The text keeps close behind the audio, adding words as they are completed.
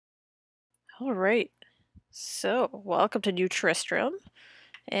Alright, so welcome to New Tristram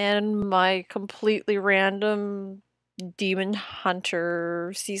and my completely random Demon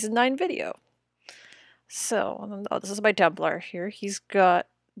Hunter Season 9 video. So, this is my Templar here. He's got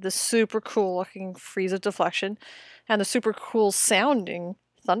the super cool looking Freeze of Deflection and the super cool sounding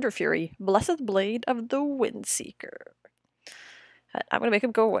Thunder Fury, Blessed Blade of the Windseeker. I'm going to make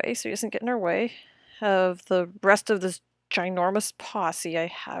him go away so he doesn't get in our way of the rest of this ginormous posse I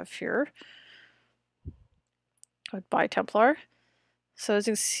have here. Goodbye, Templar. So as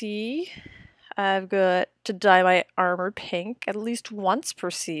you can see, I've got to dye my armor pink at least once per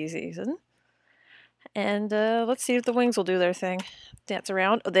season. And let's see if the wings will do their thing. Dance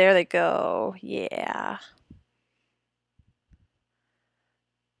around. Oh, there they go. Yeah.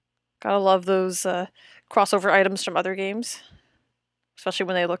 Gotta love those crossover items from other games. Especially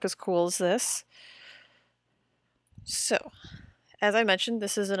when they look as cool as this. So, as I mentioned,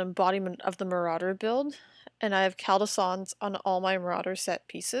 this is an embodiment of the Marauder build. And I have Caldesons on all my Marauder set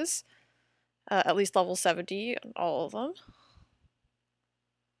pieces. At least level 70 on all of them.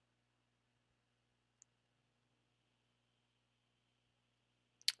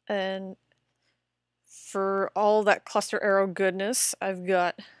 And for all that cluster arrow goodness, I've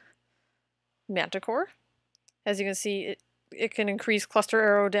got Manticore. As you can see, it can increase cluster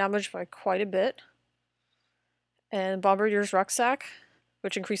arrow damage by quite a bit. And Bombardier's Rucksack,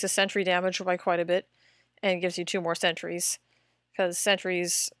 which increases sentry damage by quite a bit, and gives you 2 more sentries, because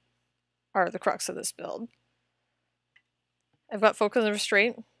sentries are the crux of this build. I've got Focus and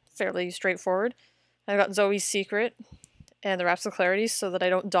Restraint, fairly straightforward. I've got Zoey's Secret, and the Wraps of Clarity so that I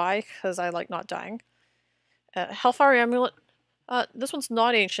don't die, because I like not dying. Hellfire Amulet, this one's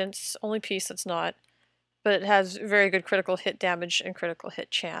not ancient, it's the only piece that's not, but it has very good critical hit damage and critical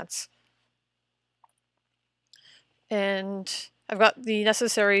hit chance. And I've got the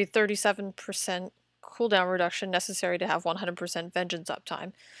necessary 37% cooldown reduction necessary to have 100% vengeance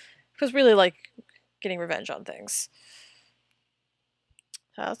uptime, because really like getting revenge on things.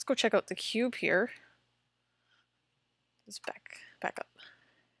 Let's go check out the cube here. Let's back up.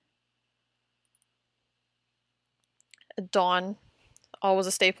 Dawn, always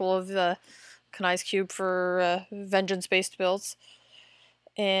a staple of the Kanai's cube for vengeance-based builds.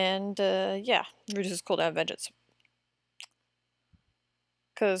 And yeah, reduces cooldown vengeance.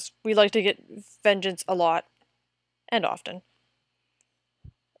 Because we like to get vengeance a lot and often.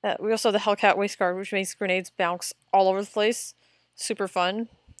 We also have the Hellcat Waistguard, which makes grenades bounce all over the place. Super fun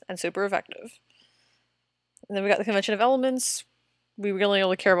and super effective. And then we got the Convention of Elements. We really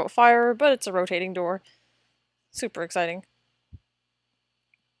only care about fire, but it's a rotating door. Super exciting.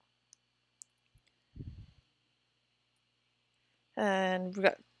 And we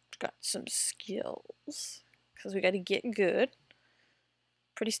got some skills, because we got to get good.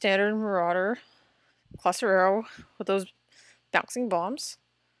 Pretty standard Marauder. Cluster Arrow with those bouncing bombs.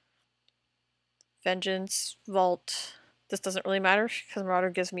 Vengeance, Vault. This doesn't really matter because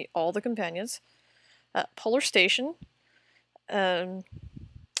Marauder gives me all the companions. Polar Station. That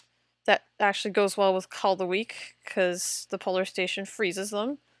actually goes well with Call the Weak because the Polar Station freezes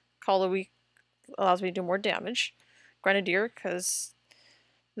them. Call the Weak allows me to do more damage. Grenadier because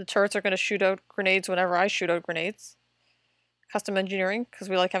the turrets are going to shoot out grenades whenever I shoot out grenades. Custom Engineering because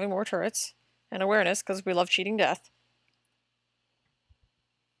we like having more turrets. And Awareness because we love cheating death.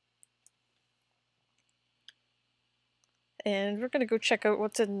 And we're going to go check out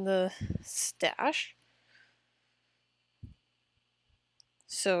what's in the stash.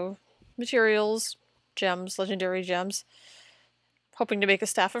 So, materials, gems, legendary gems. Hoping to make a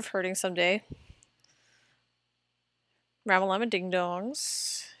Staff of Hurting someday. Ramalama Ding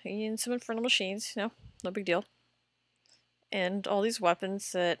Dongs. And some Infernal Machines. No big deal. And all these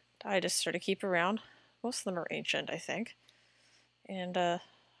weapons that I just sort of keep around. Most of them are ancient, I think. And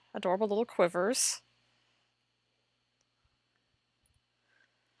adorable little quivers.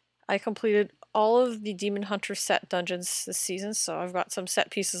 I completed all of the Demon Hunter set dungeons this season, so I've got some set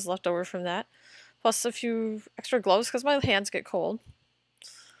pieces left over from that. Plus a few extra gloves because my hands get cold.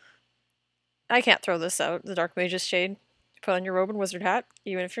 I can't throw this out, the Dark Mage's Shade. Put on your robe and wizard hat,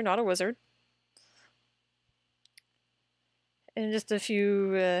 even if you're not a wizard. And just a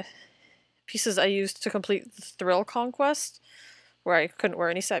few pieces I used to complete the Thrill Conquest, where I couldn't wear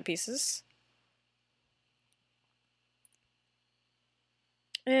any set pieces.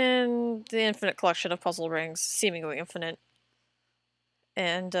 And the infinite collection of puzzle rings, seemingly infinite.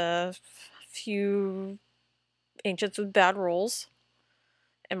 And a few ancients with bad rolls.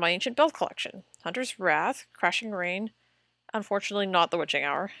 And my ancient belt collection. Hunter's Wrath, Crashing Rain, unfortunately not the Witching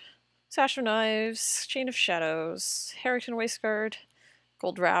Hour. Sash of Knives, Chain of Shadows, Harrington Waistguard,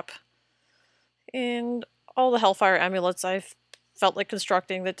 Gold Wrap, And all the Hellfire Amulets I've felt like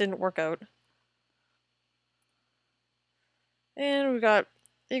constructing that didn't work out. And we've got,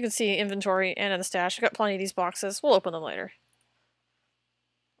 you can see inventory and in the stash. I've got plenty of these boxes. We'll open them later.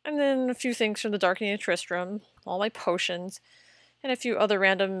 And then a few things from the Darkening of Tristram, all my potions, and a few other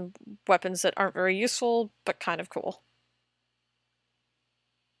random weapons that aren't very useful, but kind of cool.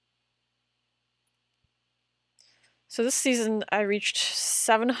 So this season I reached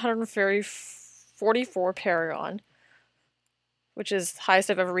 744 Paragon, which is the highest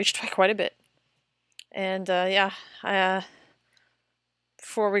I've ever reached by quite a bit. And yeah,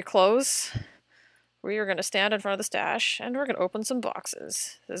 before we close, we are going to stand in front of the stash and we're going to open some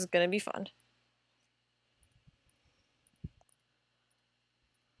boxes. This is going to be fun.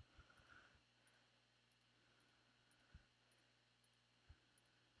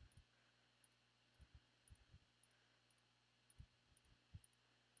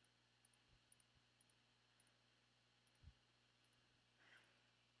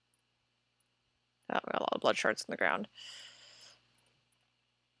 Oh, we got a lot of blood shards on the ground.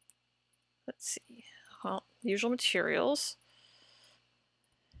 Let's see. Well, usual materials.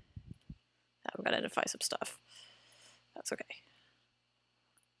 Oh, we've got to identify some stuff. That's okay.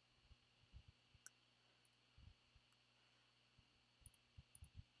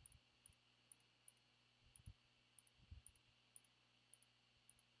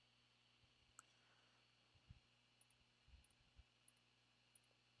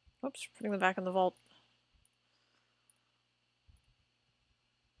 Oops, putting them back in the vault.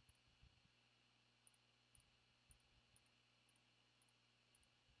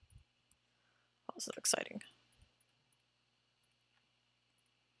 Oh, this is exciting.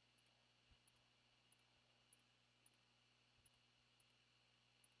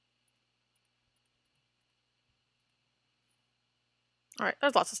 Alright,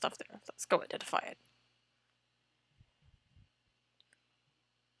 there's lots of stuff there. Let's go identify it.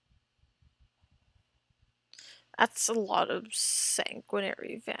 That's a lot of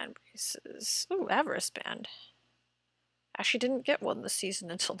sanguinary van braces. Ooh, Avarice Band. Actually didn't get one this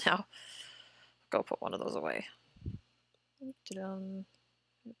season until now. Go put one of those away. Put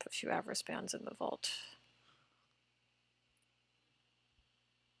a few Avarice Bands in the vault.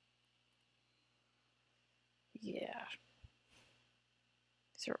 Yeah.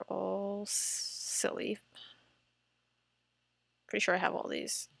 These are all silly. Pretty sure I have all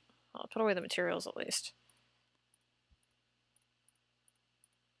these. I'll put away the materials at least.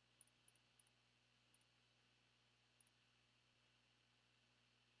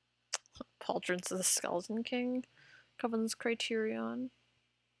 Pauldrons of the Skeleton King. Covenant's Criterion.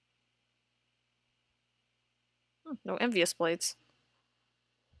 No Envious Blades.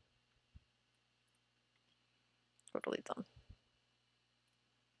 Go delete them.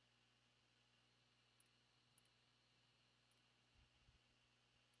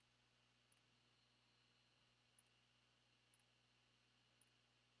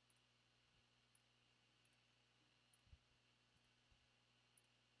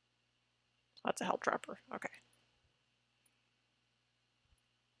 That's a Hell Dropper. Okay.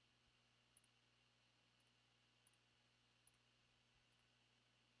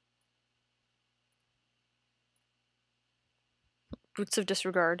 Boots of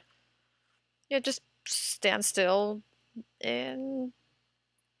Disregard. Yeah, just stand still and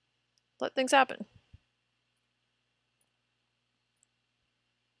let things happen.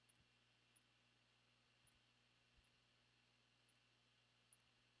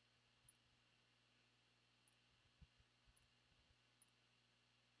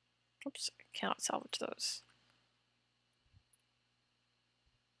 Oops, I cannot salvage those.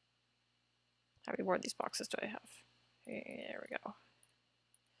 How many more of these boxes do I have? There we go.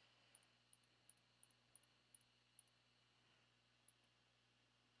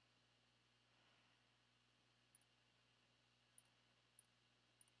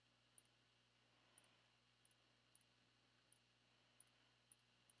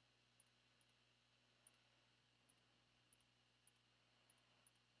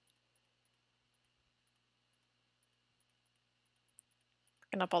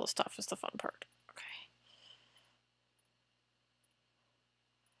 Picking up all the stuff is the fun part. Okay.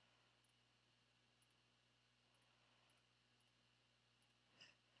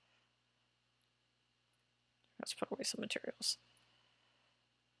 Let's put away some materials.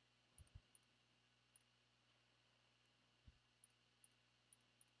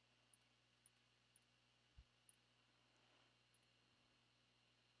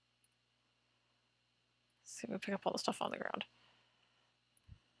 Let's see if we pick up all the stuff on the ground.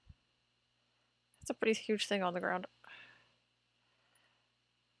 That's a pretty huge thing on the ground.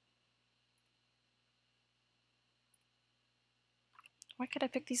 Why can't I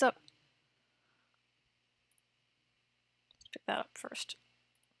pick these up? Let's pick that up first.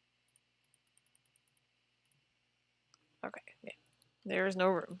 Okay, yeah. There is no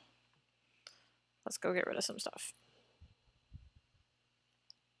room. Let's go get rid of some stuff.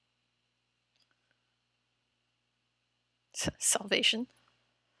 Salvation.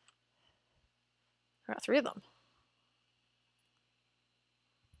 I got 3 of them.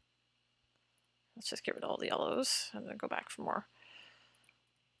 Let's just get rid of all the yellows and then go back for more.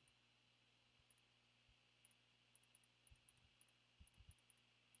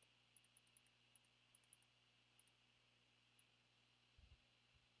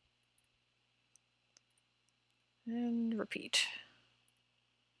 And repeat.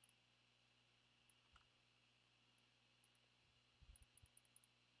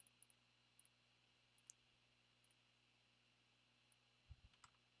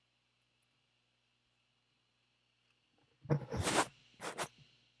 Do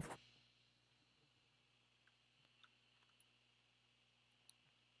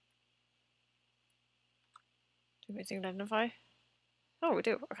we need to identify? Oh, we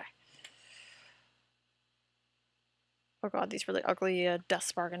do. Okay. Oh god, these really ugly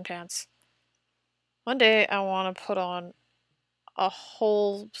Death Bargain pants. One day I want to put on a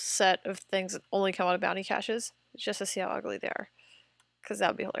whole set of things that only come out of bounty caches, just to see how ugly they are. Because that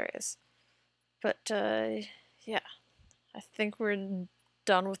would be hilarious. But, yeah. I think we're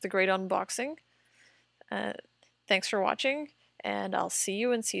done with the great unboxing. Thanks for watching, and I'll see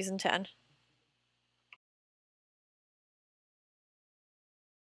you in Season 10.